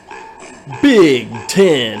Big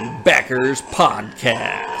Ten Backers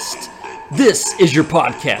Podcast. This is your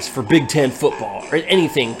podcast for Big Ten football or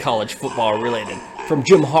anything college football related. From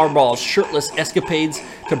Jim Harbaugh's shirtless escapades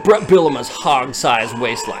to Brett Bielema's hog-sized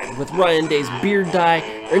waistline with Ryan Day's beard dye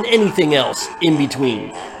and anything else in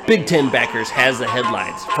between. Big Ten Backers has the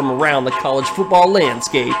headlines from around the college football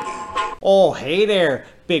landscape. Oh, hey there,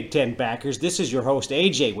 Big Ten Backers. This is your host,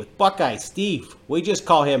 AJ, with Buckeye Steve. We just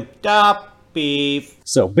call him Da Beef.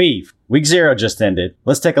 So, Beef, week 0 just ended.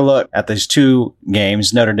 Let's take a look at these two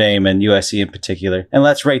games, Notre Dame and USC in particular, and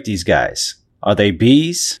let's rate these guys. Are they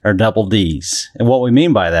B's or double D's? And what we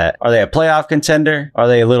mean by that, are they a playoff contender? Or are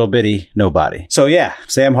they a little bitty nobody? So yeah,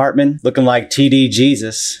 Sam Hartman looking like TD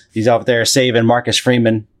Jesus. He's out there saving Marcus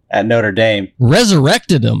Freeman at Notre Dame.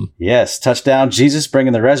 Resurrected him. Yes, touchdown Jesus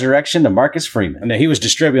bringing the resurrection to Marcus Freeman. And he was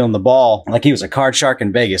distributing the ball like he was a card shark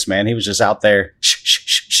in Vegas, man. He was just out there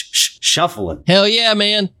shuffling. Hell yeah,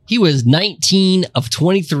 man. He was 19 of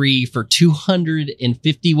 23 for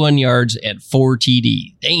 251 yards and 4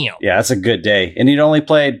 TD. Damn. Yeah, that's a good day. And he'd only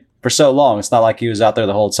played for so long. It's not like he was out there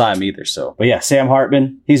the whole time either. So, but yeah, Sam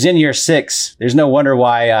Hartman, he's in year 6. There's no wonder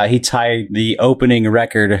why he tied the opening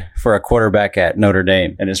record for a quarterback at Notre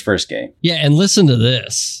Dame in his first game. Yeah, and listen to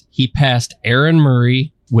this. He passed Aaron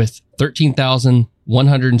Murray with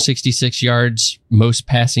 13,166 yards, most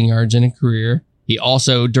passing yards in a career. He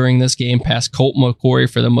also, during this game, passed Colt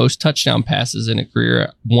McCoy for the most touchdown passes in a career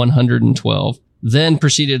at 112. Then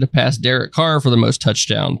proceeded to pass Derek Carr for the most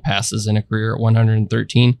touchdown passes in a career at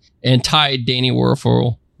 113. And tied Danny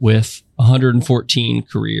Werfel with 114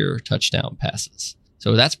 career touchdown passes.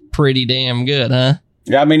 So that's pretty damn good, huh?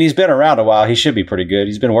 Yeah, I mean, he's been around a while. He should be pretty good.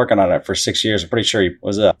 He's been working on it for 6 years. I'm pretty sure he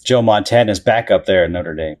was Joe Montana's backup there at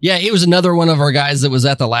Notre Dame. Yeah, he was another one of our guys that was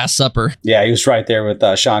at the Last Supper. Yeah, he was right there with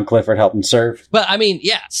Sean Clifford helping serve. But, I mean,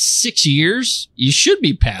 yeah, 6 years, you should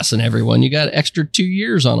be passing everyone. You got an extra 2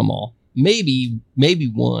 years on them all. Maybe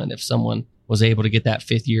 1 if someone was able to get that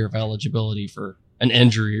 5th year of eligibility for an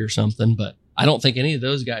injury or something, but I don't think any of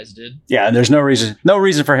those guys did. Yeah, and there's no reason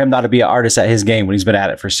for him not to be an artist at his game when he's been at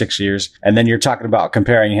it for 6 years. And then you're talking about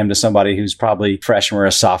comparing him to somebody who's probably freshman or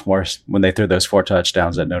a sophomore when they threw those 4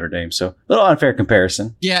 touchdowns at Notre Dame. So a little unfair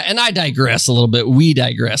comparison. Yeah, and I digress a little bit. We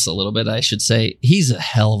digress a little bit, I should say. He's a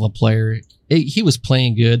hell of a player. He was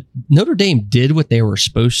playing good. Notre Dame did what they were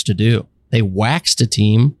supposed to do. They waxed a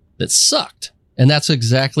team that sucked. And that's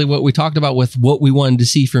exactly what we talked about with what we wanted to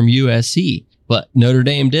see from USC. But Notre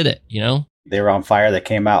Dame did it, you know? They were on fire. They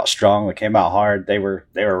came out strong. They came out hard. They were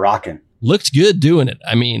rocking. Looked good doing it.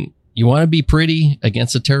 I mean, you want to be pretty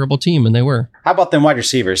against a terrible team, and they were. How about them wide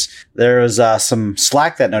receivers? There was some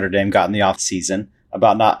slack that Notre Dame got in the offseason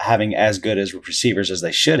about not having as good as receivers as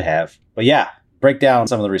they should have. But yeah, break down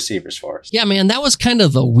some of the receivers for us. Yeah, man, that was kind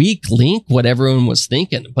of the weak link, what everyone was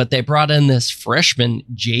thinking. But they brought in this freshman,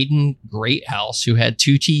 Jaden Greathouse, who had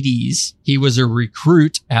 2 TDs. He was a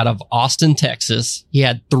recruit out of Austin, Texas. He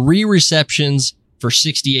had 3 receptions for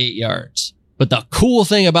 68 yards. But the cool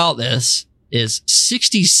thing about this is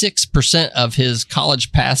 66% of his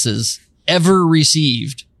college passes ever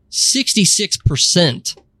received,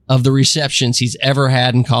 66% of the receptions he's ever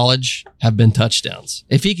had in college have been touchdowns.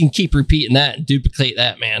 If he can keep repeating that and duplicate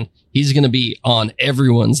that, man, he's going to be on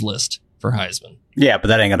everyone's list for Heisman. Yeah, but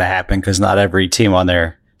that ain't going to happen because not every team on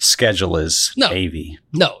their schedule is AV.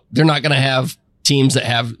 No, they're not going to have teams that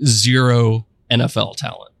have 0 NFL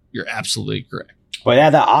talent. You're absolutely correct. But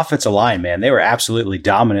yeah, that offensive line, man, they were absolutely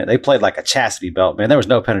dominant. They played like a chastity belt, man. There was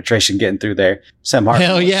no penetration getting through there. Sam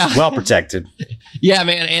Hartman was well protected. Yeah,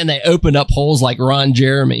 man, and they opened up holes like Ron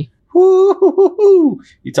Jeremy. Woo-hoo-hoo-hoo.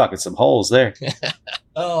 You talking some holes there.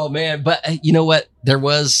 Oh, man, but you know what? There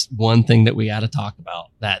was one thing that we got to talk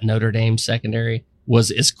about. That Notre Dame secondary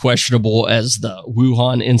was as questionable as the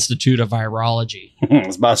Wuhan Institute of Virology.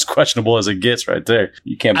 It's about as questionable as it gets right there.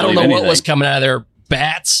 You can't believe anything. I don't know what was coming out of their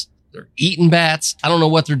bats. They're eating bats. I don't know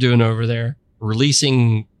what they're doing over there,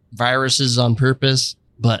 releasing viruses on purpose.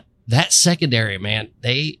 But that secondary, man,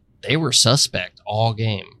 they were suspect all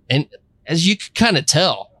game. And as you could kind of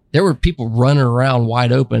tell, there were people running around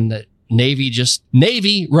wide open that Navy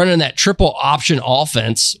running that triple option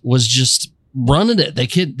offense was just running it. They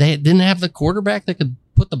didn't have the quarterback that could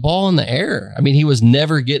put the ball in the air. I mean, he was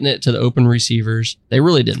never getting it to the open receivers. They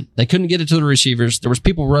really didn't. They couldn't get it to the receivers. There was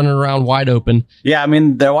people running around wide open. Yeah, I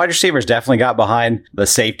mean, the wide receivers definitely got behind the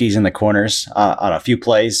safeties in the corners on a few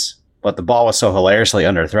plays, but the ball was so hilariously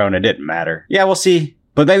underthrown, it didn't matter. Yeah, we'll see.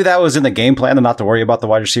 But maybe that was in the game plan, and not to worry about the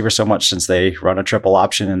wide receivers so much since they run a triple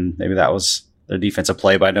option, and maybe that was their defensive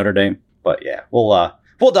play by Notre Dame. But yeah,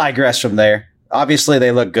 we'll digress from there. Obviously,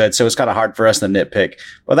 they look good, so it's kind of hard for us to nitpick.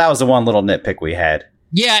 But that was the one little nitpick we had.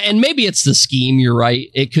 Yeah, and maybe it's the scheme. You're right.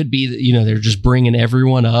 It could be that, they're just bringing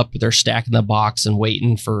everyone up. They're stacking the box and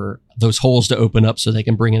waiting for those holes to open up so they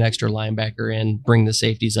can bring an extra linebacker in, bring the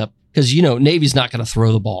safeties up. Because, Navy's not going to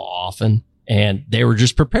throw the ball often. And they were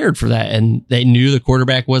just prepared for that. And they knew the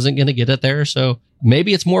quarterback wasn't going to get it there. So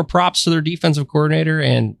maybe it's more props to their defensive coordinator.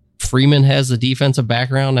 And Freeman has the defensive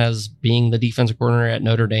background as being the defensive coordinator at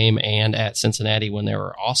Notre Dame and at Cincinnati when they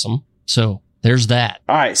were awesome. So there's that.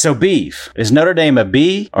 All right, so Beef, is Notre Dame a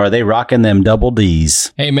B or are they rocking them double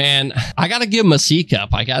Ds? Hey, man, I got to give them a C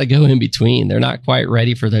cup. I got to go in between. They're not quite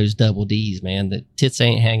ready for those double Ds, man. The tits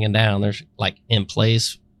ain't hanging down. They're like in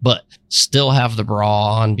place, but still have the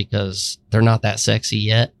bra on because they're not that sexy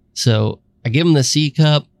yet. So I give them the C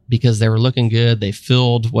cup because they were looking good. They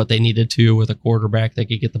filled what they needed to with a quarterback that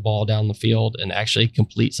could get the ball down the field and actually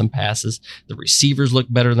complete some passes. The receivers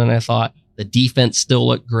looked better than I thought. The defense still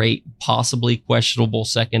looked great, possibly questionable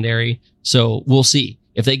secondary. So we'll see.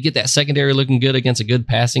 If they get that secondary looking good against a good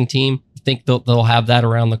passing team, I think they'll have that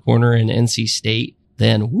around the corner in NC State.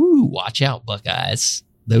 Then, watch out, Buckeyes.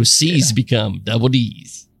 Those C's become double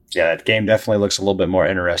Ds. Yeah, that game definitely looks a little bit more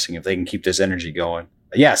interesting if they can keep this energy going.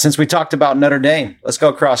 Yeah, since we talked about Notre Dame, let's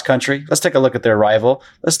go cross country. Let's take a look at their rival.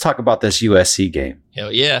 Let's talk about this USC game.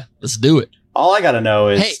 Hell yeah, let's do it. All I got to know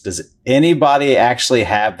is, does anybody actually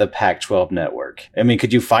have the Pac-12 network? I mean,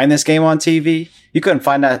 could you find this game on TV? You couldn't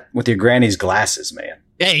find that with your granny's glasses, man.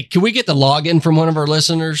 Hey, can we get the login from one of our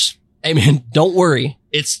listeners? Hey, man, don't worry.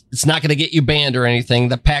 It's not going to get you banned or anything.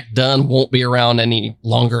 The Pac-Done won't be around any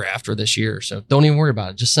longer after this year. So don't even worry about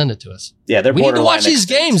it. Just send it to us. Yeah, we need to watch these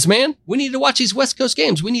games, man. We need to watch these West Coast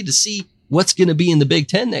games. We need to see what's going to be in the Big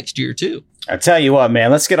Ten next year, too. I tell you what, man,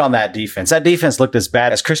 let's get on that defense. That defense looked as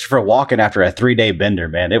bad as Christopher Walken after a 3-day bender,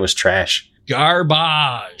 man. It was trash.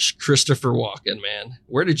 Garbage, Christopher Walken, man.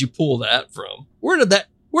 Where did you pull that from? Where did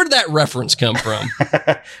that reference come from?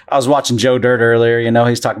 I was watching Joe Dirt earlier.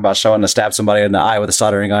 He's talking about showing to stab somebody in the eye with a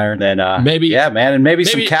soldering iron. Then yeah, man, and maybe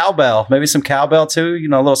some cowbell. Maybe some cowbell too.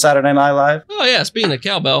 A little Saturday Night Live. Oh yeah, speaking of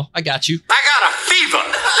cowbell, I got you. I got a fever.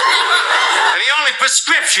 And the only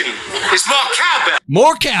prescription is more cowbell.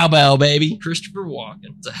 More cowbell, baby. Christopher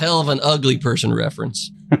Walken. It's a hell of an ugly person reference.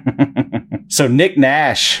 So Nick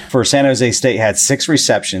Nash for San Jose State had 6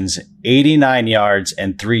 receptions, 89 yards,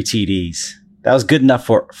 and 3 TDs. That was good enough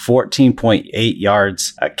for 14.8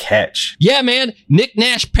 yards a catch. Yeah, man. Nick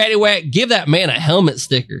Nash, paddywhack, give that man a helmet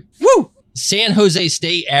sticker. Woo! San Jose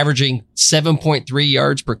State averaging 7.3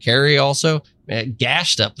 yards per carry also. Man,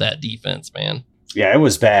 gashed up that defense, man. Yeah, it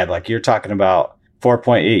was bad. Like you're talking about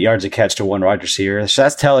 4.8 yards a catch to one wide receiver. So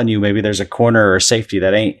that's telling you maybe there's a corner or safety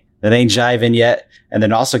that ain't jiving yet. And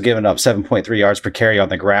then also giving up 7.3 yards per carry on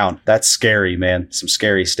the ground. That's scary, man. Some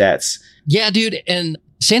scary stats. Yeah, dude. And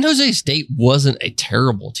San Jose State wasn't a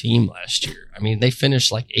terrible team last year. I mean, they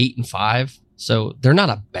finished like 8-5. So they're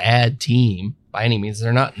not a bad team by any means.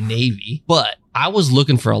 They're not Navy, but I was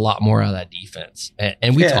looking for a lot more out of that defense.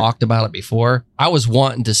 And we talked about it before. I was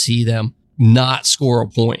wanting to see them not score a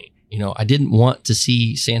point. I didn't want to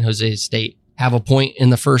see San Jose State have a point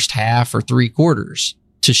in the first half or 3 quarters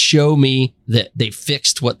to show me that they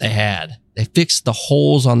fixed what they had. They fixed the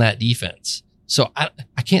holes on that defense. So I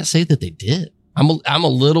can't say that they did. I'm a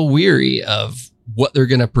little weary of what they're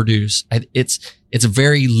going to produce. It's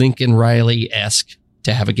very Lincoln Riley-esque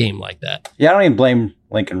to have a game like that. Yeah, I don't even blame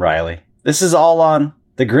Lincoln Riley. This is all on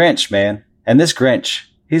the Grinch, man. And this Grinch,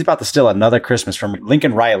 he's about to steal another Christmas from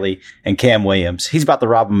Lincoln Riley and Cam Williams. He's about to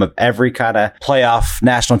rob them of every kind of playoff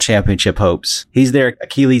national championship hopes. He's their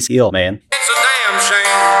Achilles heel, man. It's a damn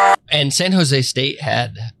shame. And San Jose State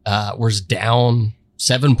was down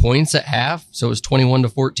 7 points at half, so it was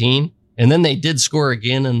 21-14. And then they did score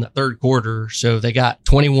again in the third quarter, so they got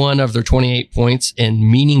 21 of their 28 points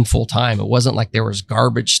in meaningful time. It wasn't like there was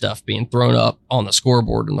garbage stuff being thrown up on the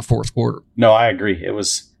scoreboard in the fourth quarter. No, I agree. It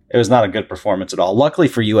was not a good performance at all. Luckily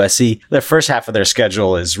for USC, the first half of their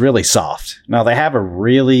schedule is really soft. Now, they have a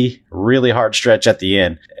really, really hard stretch at the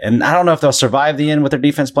end. And I don't know if they'll survive the end with their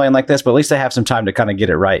defense playing like this, but at least they have some time to kind of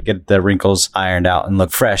get it right, get the wrinkles ironed out, and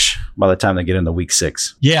look fresh by the time they get into week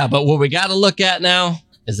 6. Yeah, but what we got to look at now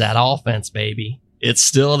is that offense, baby. It's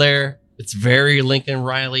still there. It's very Lincoln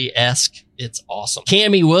Riley-esque. It's awesome.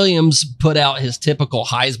 Cammy Williams put out his typical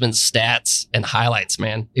Heisman stats and highlights,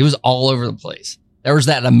 man. It was all over the place. There was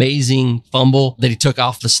that amazing fumble that he took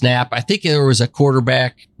off the snap. I think there was a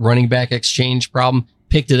quarterback running back exchange problem,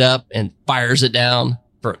 picked it up and fires it down.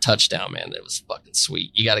 for a touchdown, man. It was fucking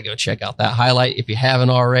sweet. You got to go check out that highlight if you haven't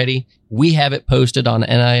already. We have it posted on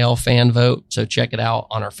NIL Fan Vote, so check it out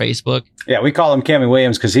on our Facebook. Yeah, we call him Cammy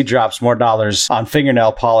Williams because he drops more dollars on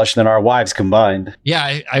fingernail polish than our wives combined.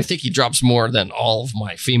 Yeah, I think he drops more than all of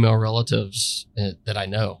my female relatives that I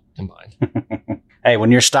know combined. Hey,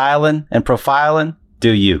 when you're styling and profiling,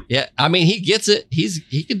 do you? Yeah, I mean, he gets it.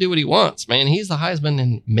 He can do what he wants, man. He's the Heisman,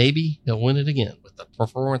 and maybe he'll win it again with the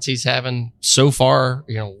performance he's having so far.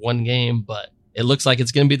 One game, but it looks like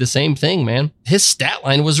it's going to be the same thing, man. His stat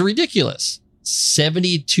line was ridiculous.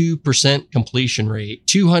 72% completion rate,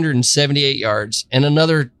 278 yards, and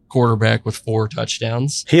another quarterback with 4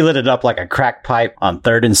 touchdowns. He lit it up like a crack pipe on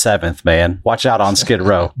 3rd and 7th, man. Watch out on Skid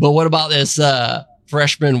Row. But what about this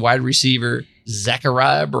freshman wide receiver,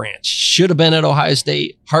 Zachariah Branch? Should have been at Ohio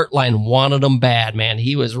State. Heartline wanted him bad, man.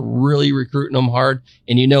 He was really recruiting him hard.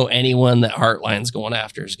 And anyone that Heartline's going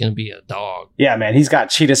after is going to be a dog. Yeah, man. He's got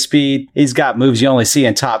cheetah speed. He's got moves you only see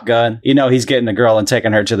in Top Gun. He's getting a girl and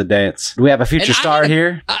taking her to the dance. Do we have a future star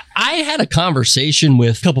here? I had a conversation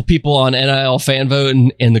with a couple people on NIL Fan Vote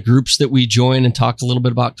and the groups that we join and talked a little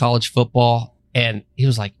bit about college football. And he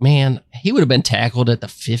was like, man, he would have been tackled at the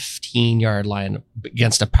 15-yard line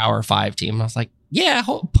against a Power 5 team. And I was like, yeah,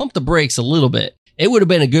 pump the brakes a little bit. It would have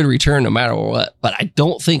been a good return no matter what. But I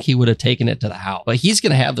don't think he would have taken it to the house. But he's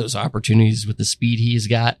going to have those opportunities with the speed he's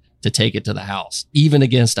got to take it to the house, even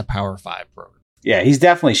against a Power 5 program. Yeah, he's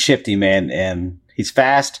definitely shifty, man. And he's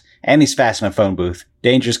fast, and he's fast in a phone booth.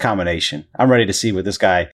 Dangerous combination. I'm ready to see what this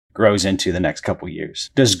guy grows into the next couple years.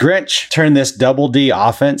 Does Grinch turn this double D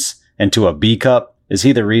offense into a B cup? Is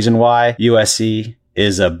he the reason why USC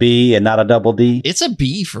is a B and not a double D? It's a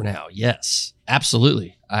B for now. Yes,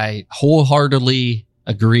 absolutely. I wholeheartedly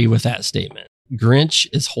agree with that statement. Grinch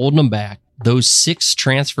is holding them back. Those 6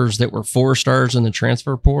 transfers that were 4 stars in the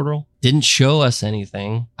transfer portal didn't show us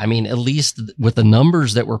anything. I mean, at least with the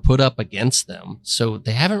numbers that were put up against them. So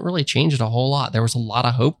they haven't really changed a whole lot. There was a lot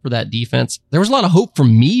of hope for that defense. There was a lot of hope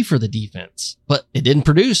from me for the defense, but it didn't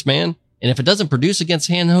produce, man. And if it doesn't produce against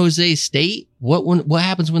San Jose State, what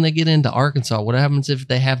happens when they get into Arkansas? What happens if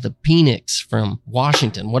they have the Penix from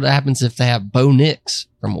Washington? What happens if they have Bo Nix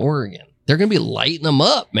from Oregon? They're going to be lighting them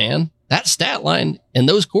up, man. That stat line and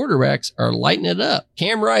those quarterbacks are lighting it up.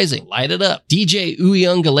 Cam Rising, light it up. DJ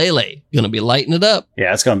Uiagalelei, going to be lighting it up.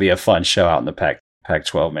 Yeah, it's going to be a fun show out in the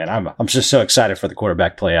Pac-12, man. I'm just so excited for the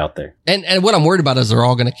quarterback play out there. And what I'm worried about is they're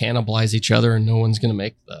all going to cannibalize each other and no one's going to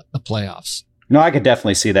make the playoffs. No, I could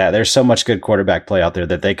definitely see that. There's so much good quarterback play out there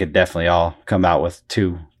that they could definitely all come out with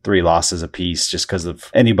 2-3 losses apiece just because of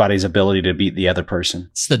anybody's ability to beat the other person.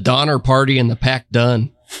 It's the Donner Party and the Pac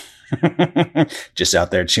done. Just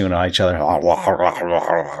out there chewing on each other.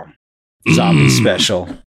 Zombie special.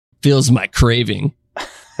 Feels my craving.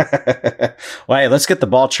 Well, hey, let's get the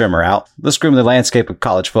ball trimmer out. Let's groom the landscape of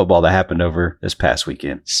college football that happened over this past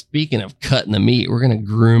weekend. Speaking of cutting the meat, we're going to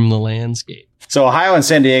groom the landscape. So Ohio and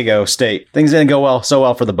San Diego State, things didn't go so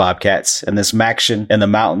well for the Bobcats and this Maction in the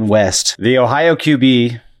Mountain West. The Ohio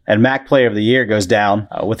QB and MAC Player of the Year goes down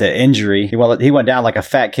with an injury. He went down like a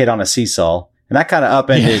fat kid on a seesaw. And that kind of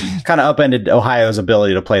upended Ohio's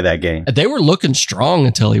ability to play that game. They were looking strong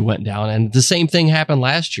until he went down. And the same thing happened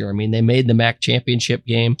last year. I mean, they made the MAC championship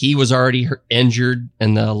game. He was already injured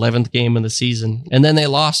in the 11th game of the season. And then they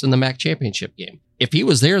lost in the MAC championship game. If he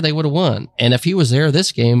was there, they would have won. And if he was there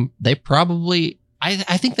this game, they probably, I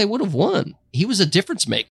think they would have won. He was a difference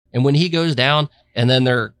maker. And when he goes down and then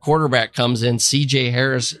their quarterback comes in, CJ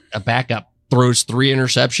Harris, a backup, throws 3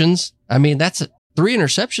 interceptions. I mean, 3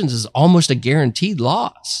 interceptions is almost a guaranteed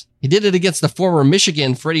loss. He did it against the former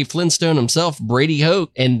Michigan Freddie Flintstone himself, Brady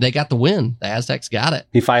Hoke, and they got the win. The Aztecs got it.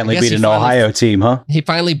 He finally beat an Ohio team, huh? He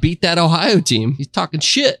finally beat that Ohio team. He's talking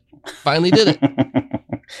shit. Finally did it.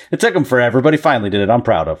 It took him forever, but he finally did it. I'm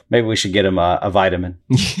proud of. Maybe we should get him a vitamin.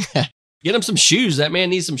 Yeah. Get him some shoes. That man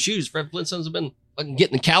needs some shoes. Fred Flintstone's been fucking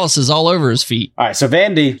getting the calluses all over his feet. All right, so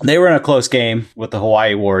Vandy, they were in a close game with the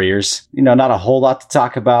Hawaii Warriors. Not a whole lot to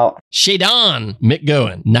talk about. Shadon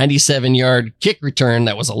McGowan, 97-yard kick return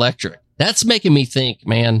that was electric. That's making me think,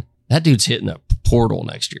 man, that dude's hitting a portal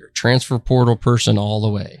next year. Transfer portal person all the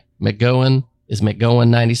way. McGowan is McGowan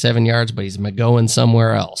 97 yards, but he's McGowan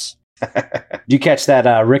somewhere else. Did you catch that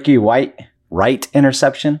Ricky Wright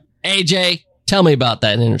interception? AJ, tell me about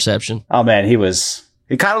that interception. Oh, man,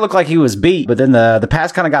 it kind of looked like he was beat, but then the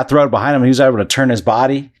pass kind of got thrown behind him. And he was able to turn his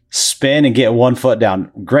body, spin, and get 1 foot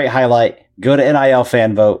down. Great highlight. Go to NIL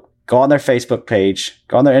Fan Vote. Go on their Facebook page.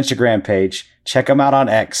 Go on their Instagram page. Check them out on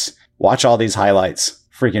X. Watch all these highlights.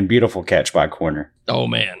 Freaking beautiful catch by corner. Oh,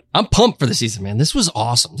 man. I'm pumped for the season, man. This was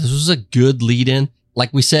awesome. This was a good lead-in.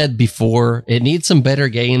 like we said before, it needs some better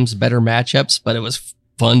games, better matchups, but it was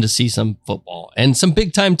fun to see some football and some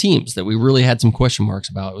big time teams that we really had some question marks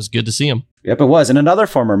about. It was good to see them. Yep, it was. And another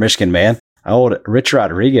former Michigan man, old Rich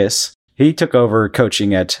Rodriguez, he took over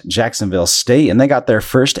coaching at Jacksonville State, and they got their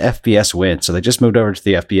first FBS win. So they just moved over to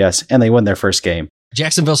the FBS, and they won their first game.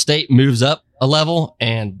 Jacksonville State moves up a level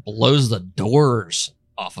and blows the doors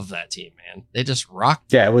off of that team, man. They just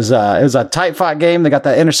rocked. Yeah, it was a tight fought game. They got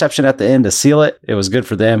that interception at the end to seal it. It was good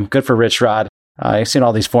for them. Good for Rich Rod. I've seen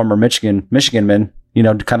all these former Michigan men,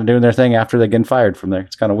 kind of doing their thing after they get fired from there.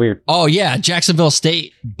 It's kind of weird. Oh, yeah. Jacksonville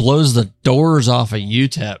State blows the doors off of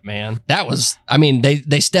UTEP, man. That was,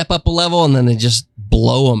 they step up a level and then they just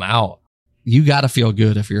blow them out. You got to feel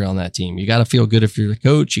good if you're on that team. You got to feel good if you're the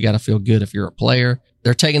coach. You got to feel good if you're a player.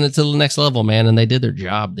 They're taking it to the next level, man, and they did their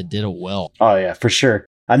job. They did it well. Oh, yeah, for sure.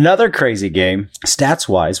 Another crazy game,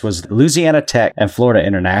 stats-wise, was Louisiana Tech and Florida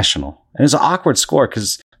International. And it was an awkward score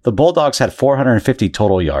because the Bulldogs had 450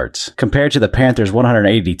 total yards compared to the Panthers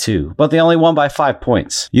 182, but they only won by 5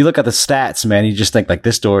 points. You look at the stats, man, you just think like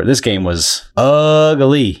this game was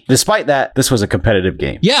ugly. Despite that, this was a competitive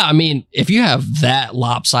game. Yeah, if you have that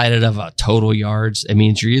lopsided of a total yards, it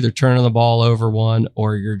means you're either turning the ball over one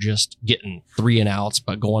or you're just getting 3 and outs,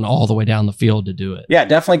 but going all the way down the field to do it. Yeah,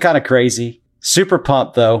 definitely kind of crazy. Super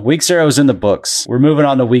pumped though. Week 0 is in the books. We're moving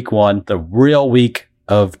on to week 1, the real week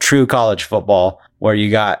of true college football, where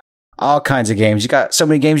you got all kinds of games. You got so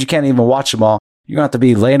many games you can't even watch them all. You're going to have to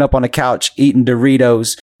be laying up on the couch, eating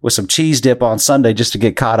Doritos with some cheese dip on Sunday just to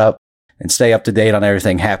get caught up and stay up to date on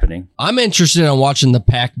everything happening. I'm interested in watching the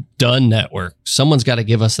Pac Dun Network. Someone's got to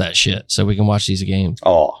give us that shit so we can watch these games.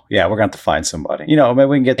 Oh, yeah, we're going to have to find somebody. Maybe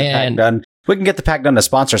we can get the Pac Dun. We can get the Pac Dun to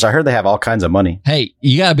sponsor us. I heard they have all kinds of money. Hey,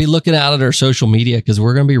 you got to be looking out at our social media because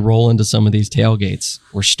we're going to be rolling to some of these tailgates.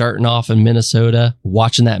 We're starting off in Minnesota,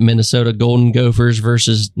 watching that Minnesota Golden Gophers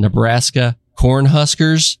versus Nebraska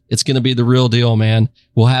Cornhuskers. It's going to be the real deal, man.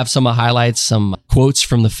 We'll have some highlights, some quotes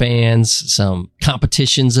from the fans, some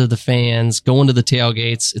competitions of the fans, going to the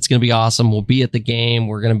tailgates. It's going to be awesome. We'll be at the game.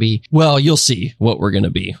 We're going to be, you'll see what we're going to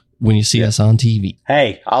be when you see us on TV.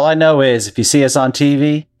 Hey, all I know is if you see us on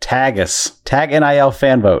TV, tag us. Tag NIL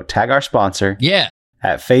Fan Vote. Tag our sponsor. Yeah.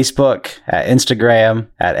 At Facebook, at Instagram,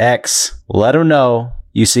 at X. Let them know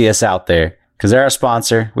you see us out there because they're our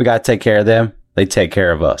sponsor. We got to take care of them. They take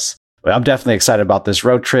care of us. But I'm definitely excited about this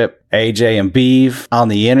road trip. AJ and Beve on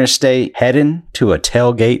the interstate heading to a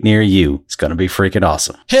tailgate near you. It's going to be freaking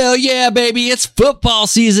awesome. Hell yeah, baby. It's football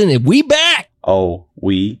season and we back. Oh,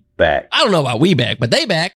 we back. I don't know about we back, but they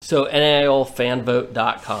back. So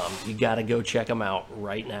NILfanvote.com. You got to go check them out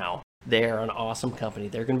right now. They're an awesome company.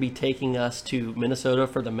 They're going to be taking us to Minnesota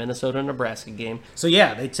for the Minnesota-Nebraska game. So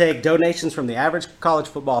yeah, they take donations from the average college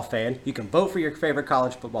football fan. You can vote for your favorite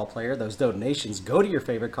college football player. Those donations go to your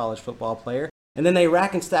favorite college football player. And then they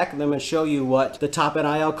rack and stack them and show you what the top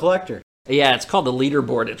NIL collector. Yeah, it's called the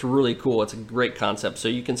leaderboard. It's really cool. It's a great concept. So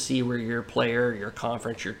you can see where your player, your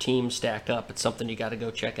conference, your team stack up. It's something you got to go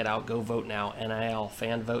check it out. Go vote now.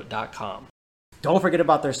 NILfanvote.com. Don't forget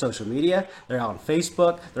about their social media. They're on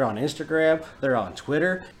Facebook, they're on Instagram, they're on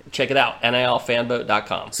Twitter. Check it out,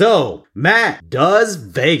 NILfanvote.com. So, Matt does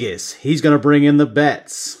Vegas. He's going to bring in the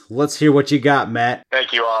bets. Let's hear what you got, Matt.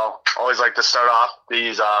 Thank you all. Always like to start off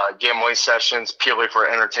these gambling sessions purely for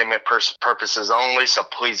entertainment purposes only, so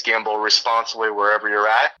please gamble responsibly wherever you're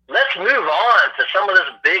at. Let's move on to some of this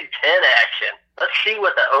Big Ten action. Let's see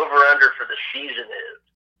what the over-under for the season is.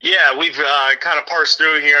 Yeah, we've kind of parsed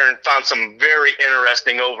through here and found some very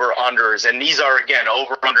interesting over-unders. And these are, again,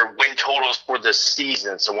 over-under win totals for the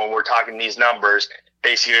season. So when we're talking these numbers,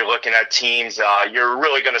 basically looking at teams, you're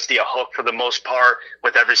really going to see a hook for the most part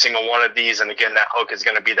with every single one of these. And again, that hook is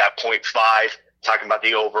going to be that 0.5, talking about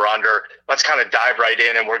the over-under. Let's kind of dive right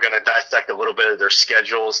in, and we're going to dissect a little bit of their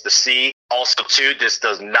schedules to see. Also, too, this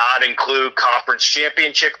does not include conference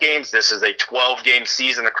championship games. This is a 12-game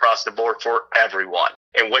season across the board for everyone.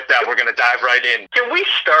 And with that, we're going to dive right in. Can we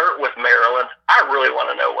start with Maryland? I really want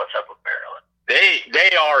to know what's up with Maryland.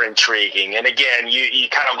 They are intriguing. And again, you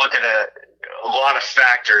kind of look at a lot of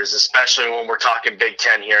factors, especially when we're talking Big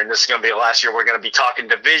Ten here. And this is going to be the last year we're going to be talking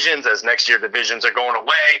divisions, as next year divisions are going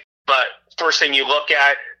away. But first thing you look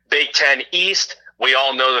at, Big Ten East, we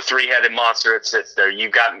all know the three-headed monster that sits there.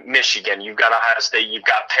 You've got Michigan, you've got Ohio State, you've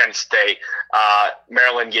got Penn State.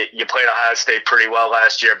 Maryland, you played Ohio State pretty well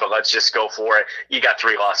last year, but let's just go for it. You got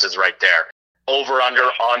 3 losses right there. Over-under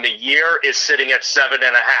on the year is sitting at 7.5.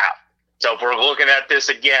 So if we're looking at this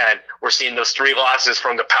again, we're seeing those 3 losses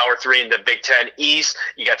from the Power 3 in the Big Ten East.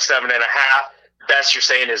 You got 7.5. best you're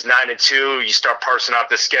saying is 9-2. You start parsing out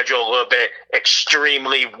the schedule a little bit.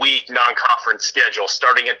 Extremely weak non-conference schedule.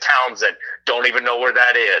 Starting at Townsend, don't even know where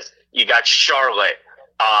that is. You got Charlotte.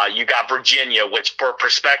 You got Virginia, which for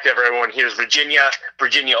perspective, everyone hears Virginia.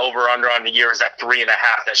 Virginia over/under on the year is at 3.5.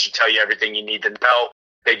 That should tell you everything you need to know.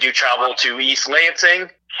 They do travel to East Lansing.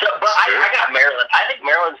 So, but I got Maryland. I think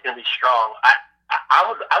Maryland's going to be strong. I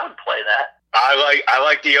would play that. I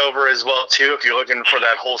like the over as well too. If you're looking for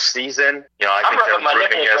that whole season, I think they're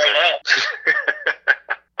improving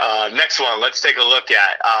as next one, let's take a look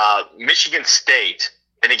at Michigan State.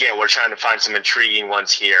 And again, we're trying to find some intriguing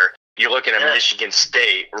ones here. You're looking at Michigan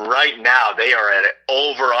State right now. They are at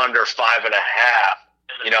over/under 5.5.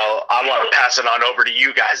 I want to pass it on over to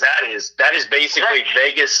you guys. That is basically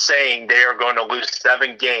Vegas saying they are going to lose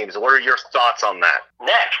 7 games. What are your thoughts on that?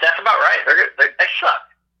 Next, that's about right. They suck.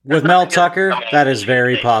 With Mel Tucker, that is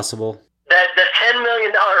very possible. The $10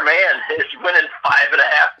 million man is winning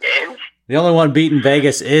 5.5 games. The only one beating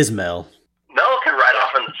Vegas is Mel. Mel can ride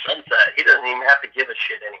off in the sunset. He doesn't even have to give a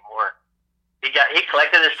shit anymore. He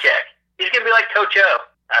collected his check. He's gonna be like Coach O.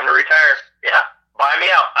 Time to retire. Yeah, buy me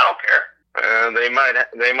out. I don't care.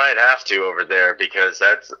 They might have to over there because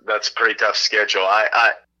that's a pretty tough schedule.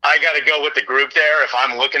 I got to go with the group there. If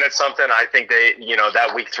I'm looking at something, I think they,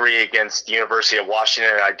 that week 3 against the University of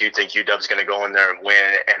Washington, I do think UW's going to go in there and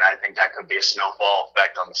win, and I think that could be a snowball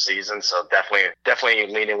effect on the season. So definitely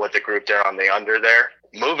leaning with the group there on the under there.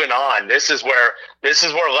 Moving on, this is where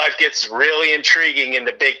life gets really intriguing in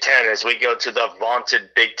the Big Ten as we go to the vaunted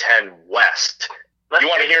Big Ten West. You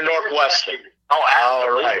want to hear Northwestern? Oh,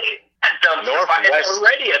 absolutely. All right. Northwest. It's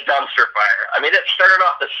already a dumpster fire. I mean, it started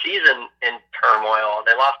off the season in turmoil.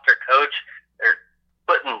 They lost their coach. They're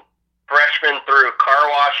putting freshmen through car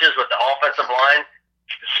washes with the offensive line.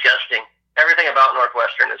 It's disgusting. Everything about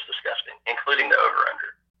Northwestern is disgusting, including the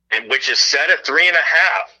over/under. And which is set at 3.5.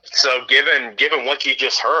 So given what you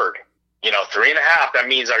just heard, 3.5, that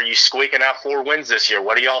means are you squeaking out 4 wins this year?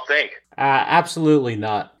 What do y'all think? Absolutely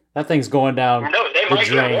not. That thing's going down. No, they might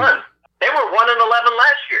drain. get 1. They were 1-11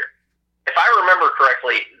 last year. If I remember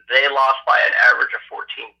correctly, they lost by an average of 14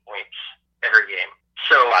 points every game.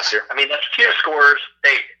 So last year, I mean, that's 2 scores.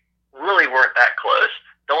 They really weren't that close.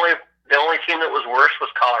 The only team that was worse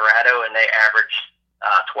was Colorado, and they averaged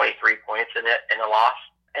 23 points in a loss.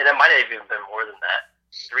 And it might have even been more than that.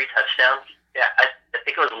 3 touchdowns. Yeah, I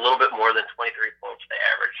think it was a little bit more than 23 points they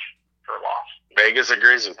averaged per loss. Vegas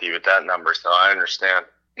agrees with you with that number, so I understand.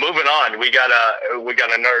 Moving on, we got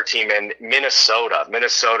another team in Minnesota.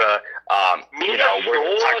 Minnesota, we're going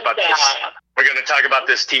to talk about this. We're going to talk about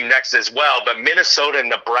this team next as well. But Minnesota and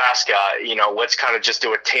Nebraska, let's kind of just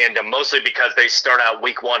do a tandem, mostly because they start out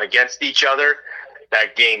week 1 against each other.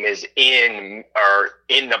 That game is in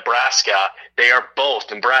Nebraska. They are both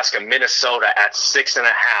Nebraska, Minnesota at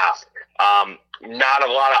 6.5. Not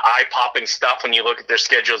a lot of eye-popping stuff when you look at their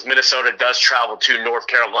schedules. Minnesota does travel to North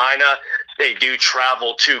Carolina. They do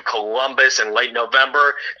travel to Columbus in late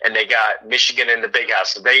November, and they got Michigan in the Big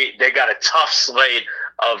House. So they got a tough slate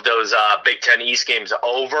of those Big Ten East games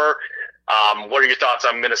over. What are your thoughts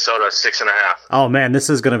on Minnesota 6.5? Oh, man, this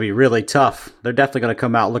is going to be really tough. They're definitely going to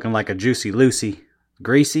come out looking like a Juicy Lucy.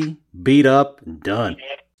 Greasy, beat up, and done.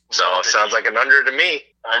 So it sounds like an under to me.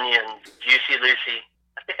 Onion, Juicy Lucy.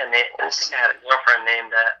 I think I had a girlfriend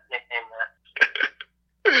nicknamed that.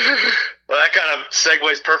 Well, that kind of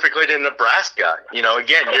segues perfectly to Nebraska.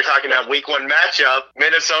 Again, you're talking about week 1 matchup,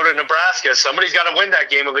 Minnesota, Nebraska. Somebody's got to win that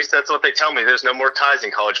game. At least that's what they tell me. There's no more ties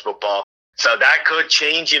in college football. So that could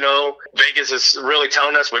change. Vegas is really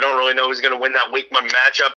telling us we don't really know who's going to win that week 1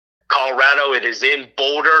 matchup. Colorado, it is in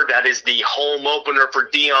Boulder. That is the home opener for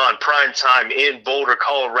Dion, primetime in Boulder,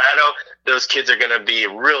 Colorado. Those kids are going to be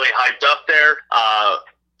really hyped up there.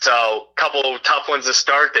 So a couple of tough ones to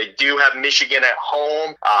start. They do have Michigan at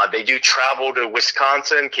home. They do travel to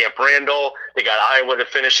Wisconsin, Camp Randall. They got Iowa to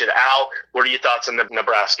finish it out. What are your thoughts on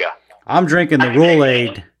Nebraska? I'm drinking the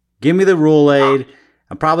Rule-Aid. Give me the Rule-Aid.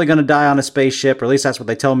 I'm probably going to die on a spaceship, or at least that's what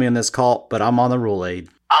they tell me in this cult, but I'm on the Rule-Aid.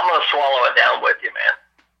 I'm going to swallow it down with you, man.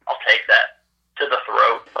 I'll take that to the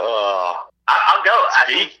throat. I'll go.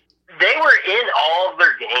 They were in all of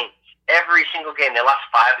their games. Every single game. They lost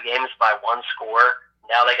 5 games by 1 score.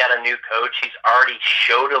 Now they got a new coach. He's already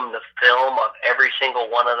showed them the film of every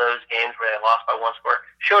single one of those games where they lost by 1 score.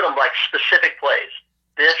 Showed them, specific plays.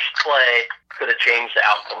 This play could have changed the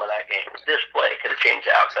outcome of that game. This play could have changed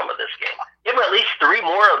the outcome of this game. Give them at least 3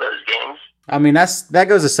 more of those games. I mean, that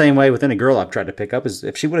goes the same way with any girl I've tried to pick up. Is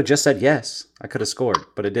if she would have just said yes, I could have scored,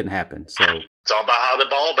 but it didn't happen. So it's all about how the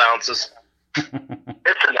ball bounces.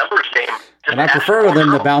 It's a numbers game. And I prefer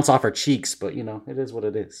them to bounce off our cheeks, but, it is what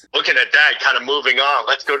it is. Looking at that, kind of moving on,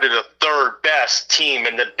 let's go to the third best team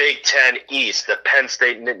in the Big Ten East, the Penn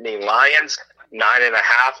State Nittany Lions,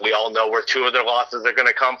 9.5. We all know where two of their losses are going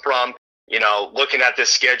to come from. Looking at this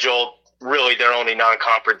schedule, really their only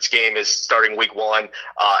non-conference game is starting week 1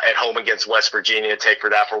 at home against West Virginia. Take for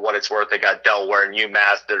that for what it's worth. They got Delaware and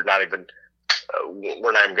UMass. They're not even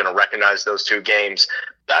we're not even going to recognize those two games.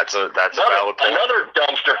 That's a valid point. Another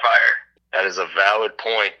dumpster fire. That is a valid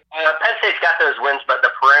point. Penn State's got those wins, but the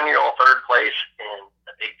perennial third place in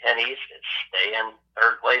the Big Ten East is stay in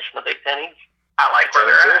third place in the Big Ten East. I like where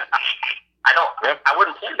they're at. I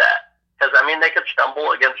wouldn't say that because they could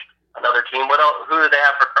stumble against another team. Who do they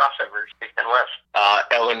have for crossovers? Big Ten West.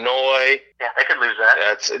 Illinois. Yeah, they could lose that.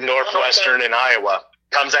 That's Northwestern and Iowa.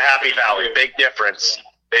 Comes to Happy Valley. Big difference.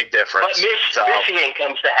 Big difference. But Michigan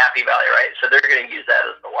comes to Happy Valley, right? So they're going to use that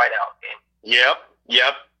as the whiteout game.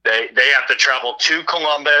 Yep. They have to travel to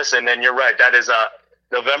Columbus, and then you're right. That is a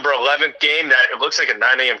November 11th game. That it looks like a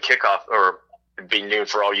 9 a.m. kickoff, or it'd be noon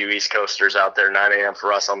for all you East Coasters out there. 9 a.m.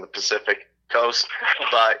 for us on the Pacific Coast.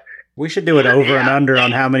 But we should do it over and under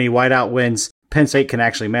on how many whiteout wins Penn State can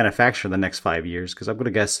actually manufacture in the next 5 years, because I'm going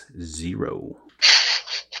to guess 0.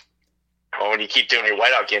 Well, when you keep doing your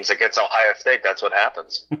whiteout games against Ohio State, that's what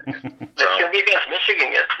happens. It's going to be against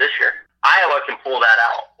Michigan this year. Iowa can pull that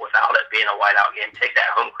out without it being a whiteout game. Take that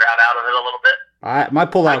home crowd out of it a little bit. My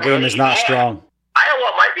pullout game is not strong.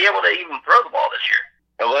 Iowa might be able to even throw the ball this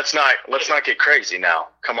year. Well, let's not get crazy now.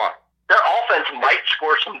 Come on. Their offense might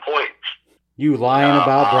score some points. You lying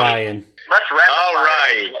about Brian. Let's wrap it. All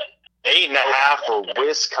right. 8.5 for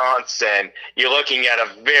Wisconsin. You're looking at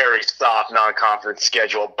a very soft non-conference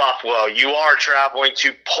schedule. Buffalo, you are traveling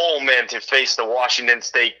to Pullman to face the Washington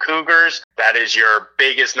State Cougars. That is your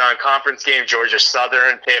biggest non-conference game. Georgia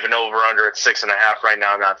Southern, they have an over-under at 6.5 right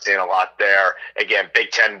now. I'm not seeing a lot there. Again, Big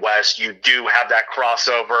Ten West, you do have that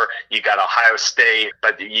crossover. You got Ohio State,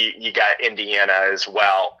 but you got Indiana as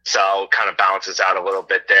well. So kind of balances out a little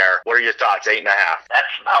bit there. What are your thoughts? 8.5? That's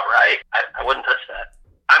about right. I wouldn't touch that.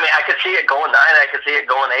 I could see it going 9. I could see it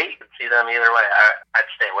going 8. I could see them either way. I'd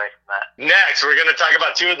stay away from that. Next, we're going to talk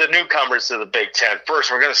about two of the newcomers to the Big Ten.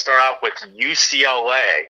 First, we're going to start out with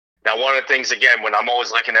UCLA. Now, one of the things, again, when I'm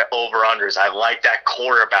always looking at over-unders, I like that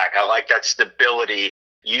quarterback. I like that stability.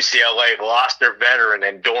 UCLA lost their veteran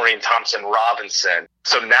in Dorian Thompson-Robinson.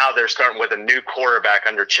 So now they're starting with a new quarterback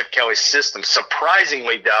under Chip Kelly's system.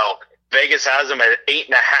 Surprisingly, though, Vegas has them at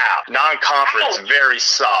 8.5. Non-conference, very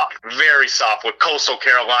soft with Coastal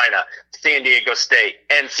Carolina, San Diego State,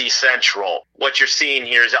 NC Central. What you're seeing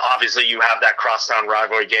here is obviously you have that crosstown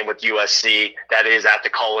rivalry game with USC. That is at the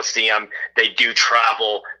Coliseum. They do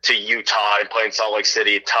travel to Utah and play in Salt Lake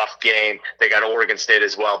City. A tough game. They got Oregon State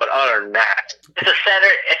as well. But other than that, it's a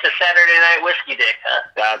Saturday night whiskey dick,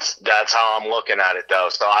 huh? That's how I'm looking at it, though.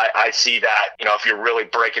 So I see that, if you're really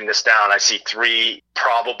breaking this down, I see 3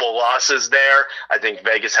 probable losses there. I think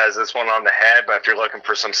Vegas has this one on the head, but if you're looking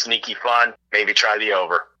for some sneaky fun, maybe try the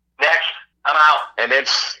over. Next, I'm out. And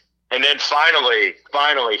then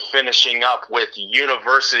finally finishing up with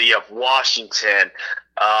University of Washington.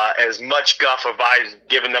 As much guff as I've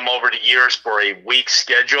given them over the years for a weak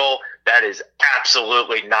schedule, that is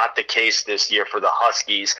absolutely not the case this year for the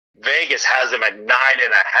Huskies. Vegas has them at 9.5,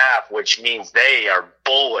 which means they are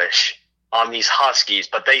bullish on these Huskies,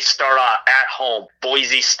 but they start out at home,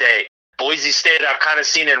 Boise State. Boise State, I've kind of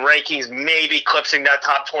seen in rankings maybe eclipsing that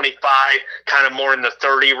top 25, kind of more in the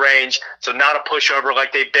 30 range. So not a pushover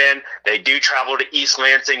like they've been. They do travel to East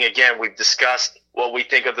Lansing. Again, we've discussed what we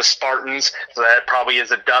think of the Spartans, so that probably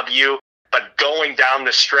is a W. But going down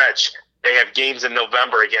the stretch, they have games in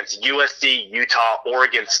November against USC, Utah,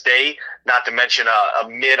 Oregon State, not to mention a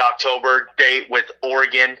mid-October date with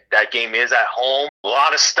Oregon. That game is at home. A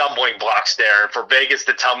lot of stumbling blocks there. And for Vegas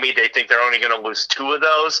to tell me they think they're only going to lose 2 of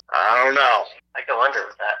those, I don't know. I can wonder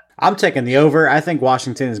with that. I'm taking the over. I think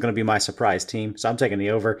Washington is going to be my surprise team, so I'm taking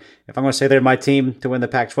the over. If I'm going to say they're my team to win the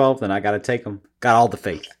Pac-12, then I got to take them. Got all the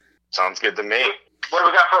faith. Sounds good to me. What do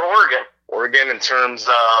we got for Oregon? Oregon, in terms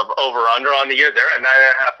of over-under on the year, they're at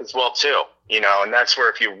 9.5 as well, too. And that's where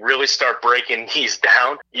if you really start breaking these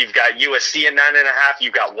down, you've got USC at 9.5,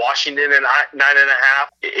 you've got Washington at 9.5.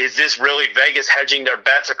 Is this really Vegas hedging their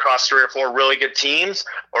bets across 3 or 4 really good teams,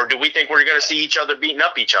 or do we think we're going to see each other beating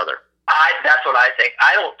up each other? That's what I think.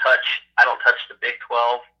 I don't touch the Big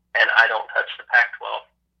 12, and I don't touch the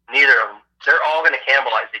Pac-12. Neither of them. They're all going to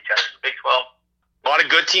cannibalize each other. The Big 12. A lot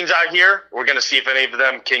of good teams out here. We're going to see if any of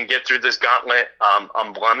them can get through this gauntlet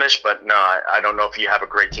unblemished. But no, I don't know if you have a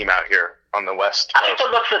great team out here on the West. I like the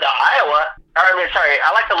looks of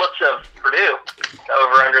I like the looks of Purdue. The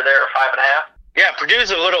over-under over there at 5.5. Yeah,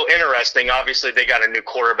 Purdue's a little interesting. Obviously, they got a new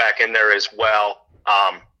quarterback in there as well.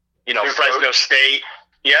 New Fresno coach. State.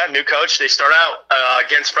 Yeah, new coach. They start out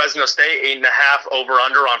against Fresno State, 8.5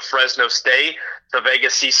 over-under on Fresno State. So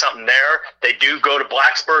Vegas sees something there. They do go to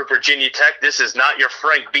Blacksburg, Virginia Tech. This is not your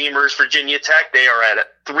Frank Beamer's Virginia Tech. They are at a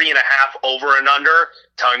 3.5 over and under,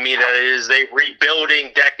 telling me that it is a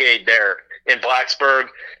rebuilding decade there in Blacksburg.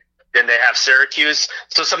 Then they have Syracuse.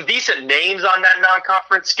 So some decent names on that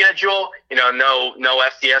non-conference schedule. No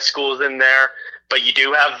FCS schools in there. But you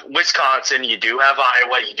do have Wisconsin, you do have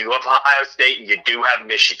Iowa, you do have Ohio State, and you do have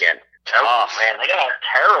Michigan. Oh, man, they got a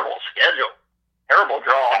terrible schedule. Terrible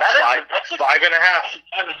draw. That's 5.5. 5.5.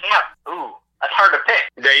 Ooh, that's hard to pick.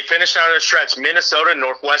 They finished on a stretch. Minnesota,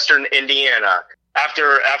 Northwestern, Indiana.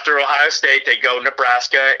 After Ohio State, they go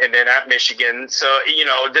Nebraska and then at Michigan. So,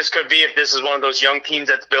 this could be, if this is one of those young teams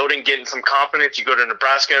that's building, getting some confidence, you go to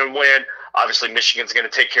Nebraska and win. Obviously, Michigan's going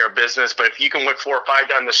to take care of business. But if you can win 4 or 5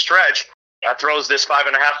 down the stretch, that throws this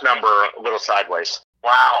 5.5 number a little sideways.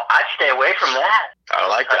 Wow, I'd stay away from that. I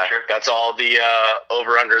like that. That's all the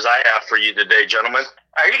over-unders I have for you today, gentlemen.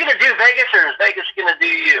 Are you going to do Vegas, or is Vegas going to do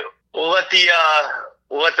you? We'll let the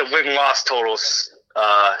win-loss totals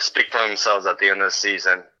speak for themselves at the end of the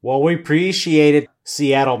season. Well, we appreciate it,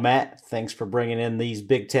 Seattle Matt. Thanks for bringing in these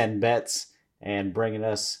Big Ten bets and bringing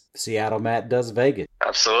us Seattle Matt Does Vegas.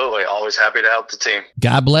 Absolutely. Always happy to help the team.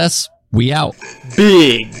 God bless. We out.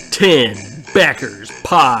 Big Ten Backers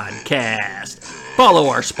Podcast. Follow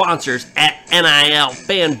our sponsors at NIL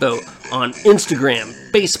Fanvote on Instagram,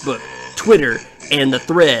 Facebook, Twitter, and the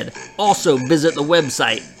Thread. Also visit the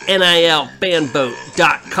website,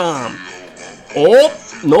 nilfanvote.com. Oh,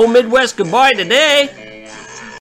 no Midwest goodbye today.